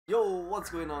Yo, what's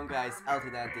going on guys?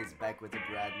 Altidante is back with a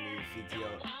brand new video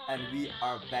and we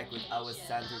are back with our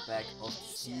center back of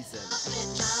the season.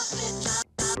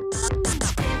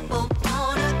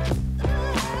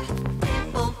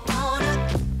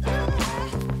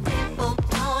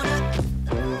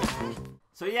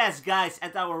 So yes guys,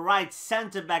 at our right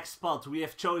center back spot we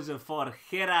have chosen for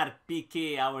Gerard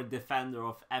Pique, our defender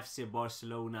of FC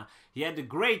Barcelona. He had a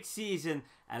great season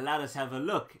and let us have a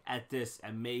look at this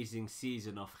amazing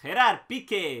season of Gerard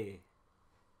Pique.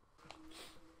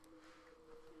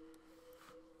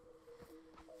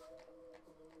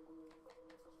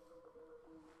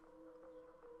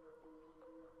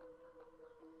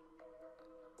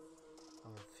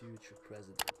 Our future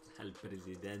president. El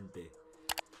Presidente.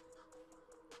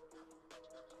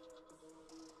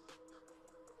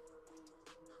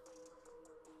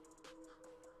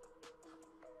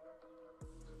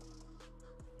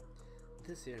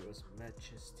 This year was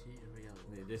magisterial.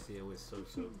 Nee, this year was so.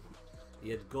 He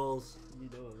had goals. You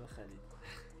know,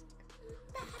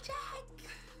 magic!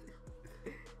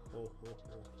 Ho, ho,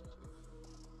 ho.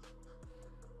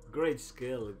 Great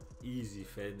skill, easy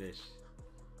finish.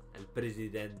 El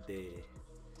Presidente.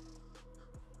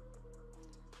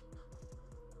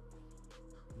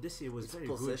 This year was very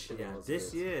good. Yeah,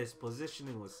 this year's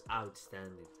positioning was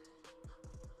outstanding.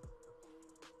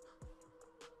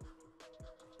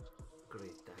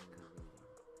 Great tackle.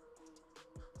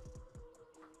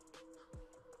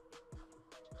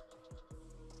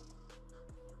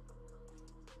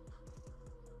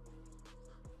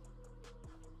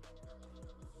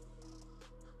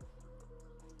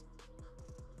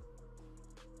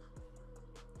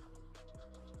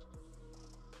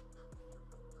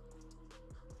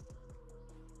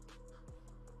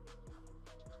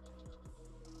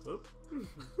 Oop.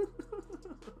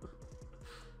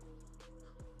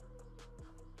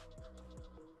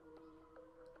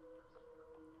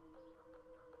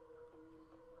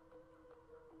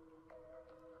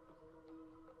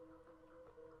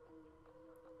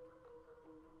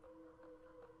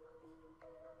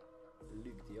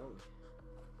 Luke de Jong.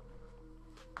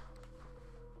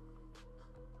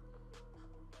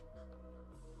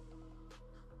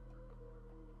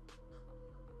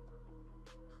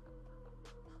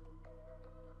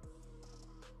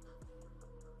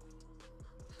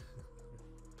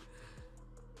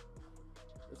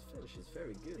 This finish is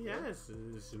very good. Yes,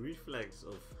 right? It's a reflex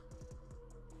of.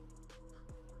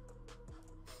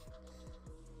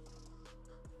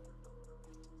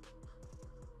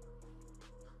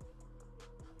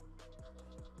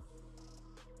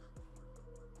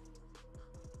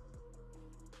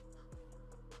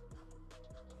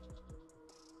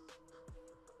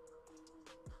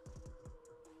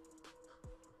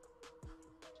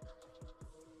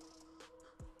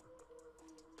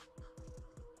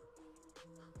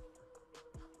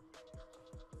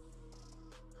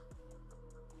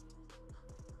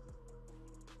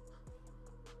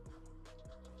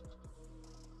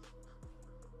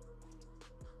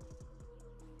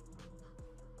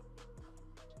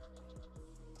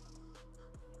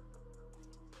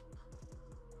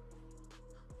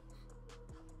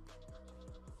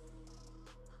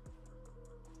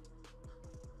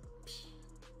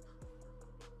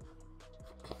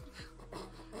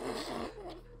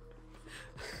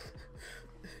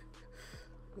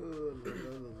 Oh,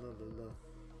 la.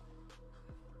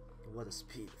 What a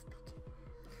speed of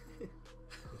Pique.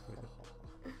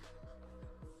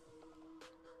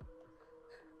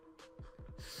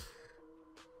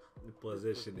 The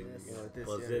positioning, yes.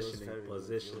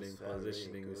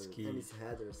 Positioning is key. And his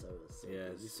headers are so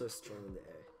good. He's so strong in the air.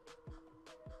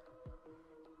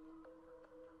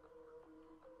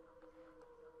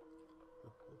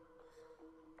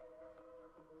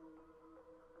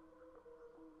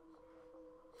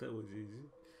 That was easy.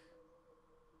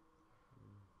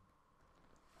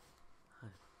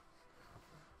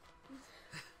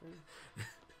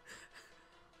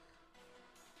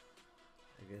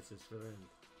 I guess his friend.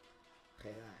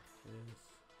 Gerard.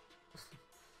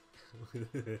 Yes.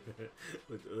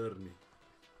 With Ernie.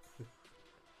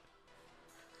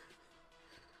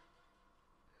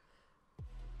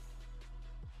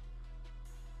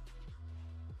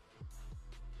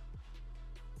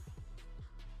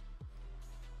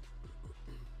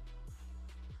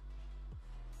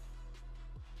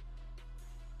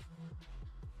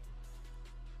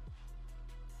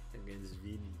 Against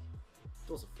Vini.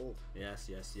 It was a fault. Yes,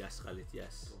 Khalid,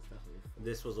 yes. It was definitely a fault.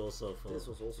 This was also a fault. This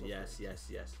was also yes, a fault.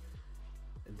 yes.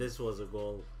 This was a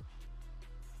goal.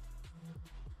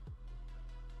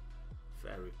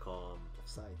 Very calm.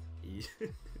 Offside.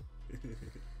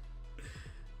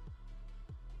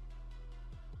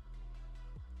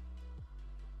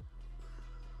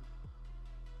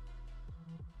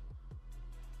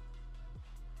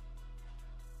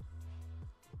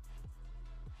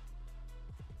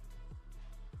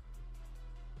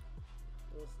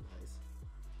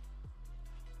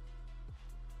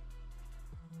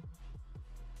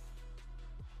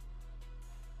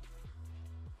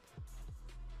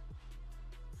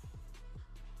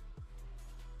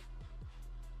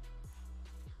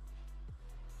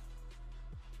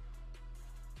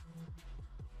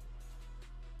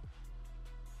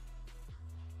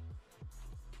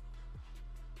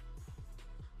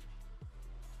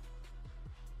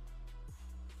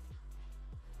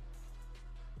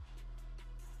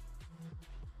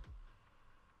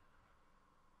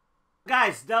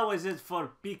 Guys, that was it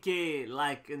for Pique.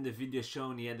 Like in the video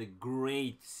shown, he had a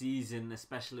great season,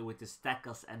 especially with his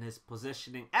tackles and his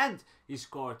positioning, and he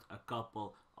scored a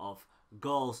couple of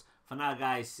goals. For now,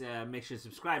 guys, make sure to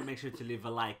subscribe, make sure to leave a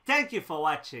like. Thank you for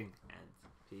watching, and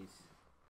peace.